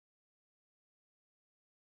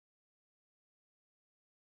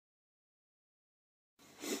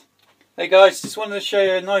Hey guys, just wanted to show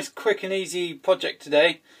you a nice quick and easy project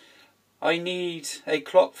today. I need a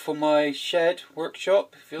clock for my shed,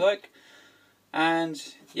 workshop if you like, and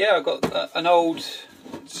yeah, I've got an old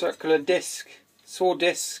circular disc, saw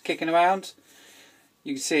disc kicking around.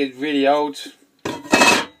 You can see it's really old,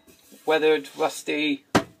 weathered, rusty,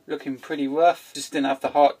 looking pretty rough. Just didn't have the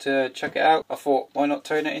heart to chuck it out. I thought, why not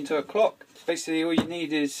turn it into a clock? Basically all you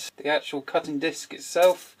need is the actual cutting disc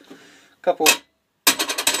itself, a couple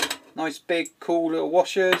nice big cool little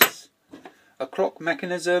washers, a clock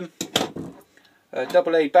mechanism, a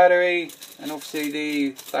AA battery, and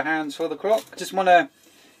obviously the hands for the clock. Just want to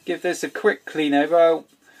give this a quick clean over.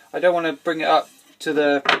 I don't want to bring it up to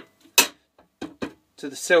the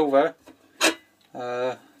silver.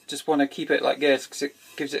 Just want to keep it like this because it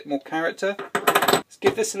gives it more character. Let's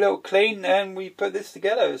give this a little clean and we put this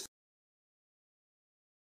together.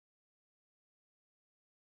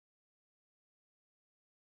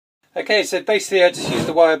 Okay, so basically I just used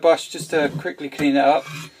the wire brush just to quickly clean it up.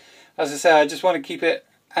 As I say, I just want to keep it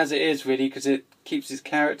as it is really because it keeps its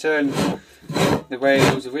character and the way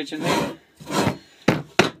it was originally.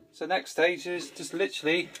 So next stage is just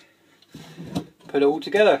literally put it all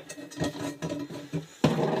together.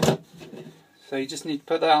 So you just need to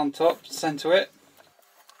put that on top, center it.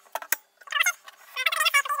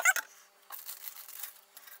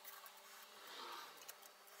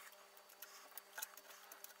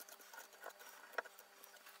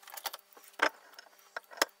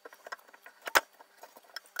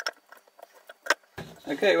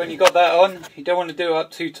 Okay, when you got that on, you don't want to do it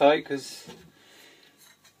up too tight because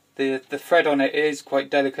the thread on it is quite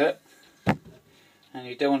delicate and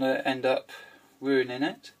you don't want to end up ruining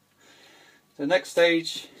it. The next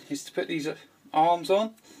stage is to put these arms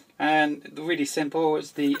on, and really simple,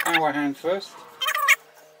 it's the hour hand first.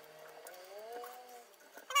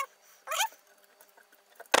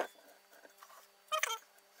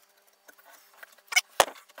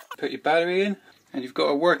 Put your battery in and you've got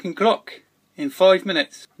a working clock in 5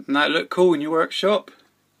 minutes. And that look cool in your workshop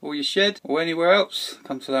or your shed or anywhere else,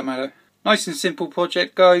 comes to that matter. Nice and simple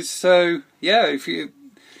project guys, so yeah, if you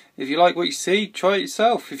like what you see, try it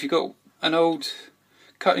yourself. If you've got an old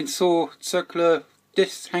cutting saw circular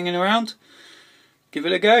disc hanging around, give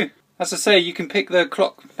it a go. As I say, you can pick the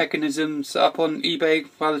clock mechanisms up on eBay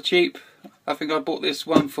rather cheap. I think I bought this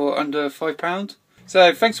one for under £5.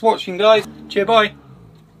 So thanks for watching guys, cheer bye.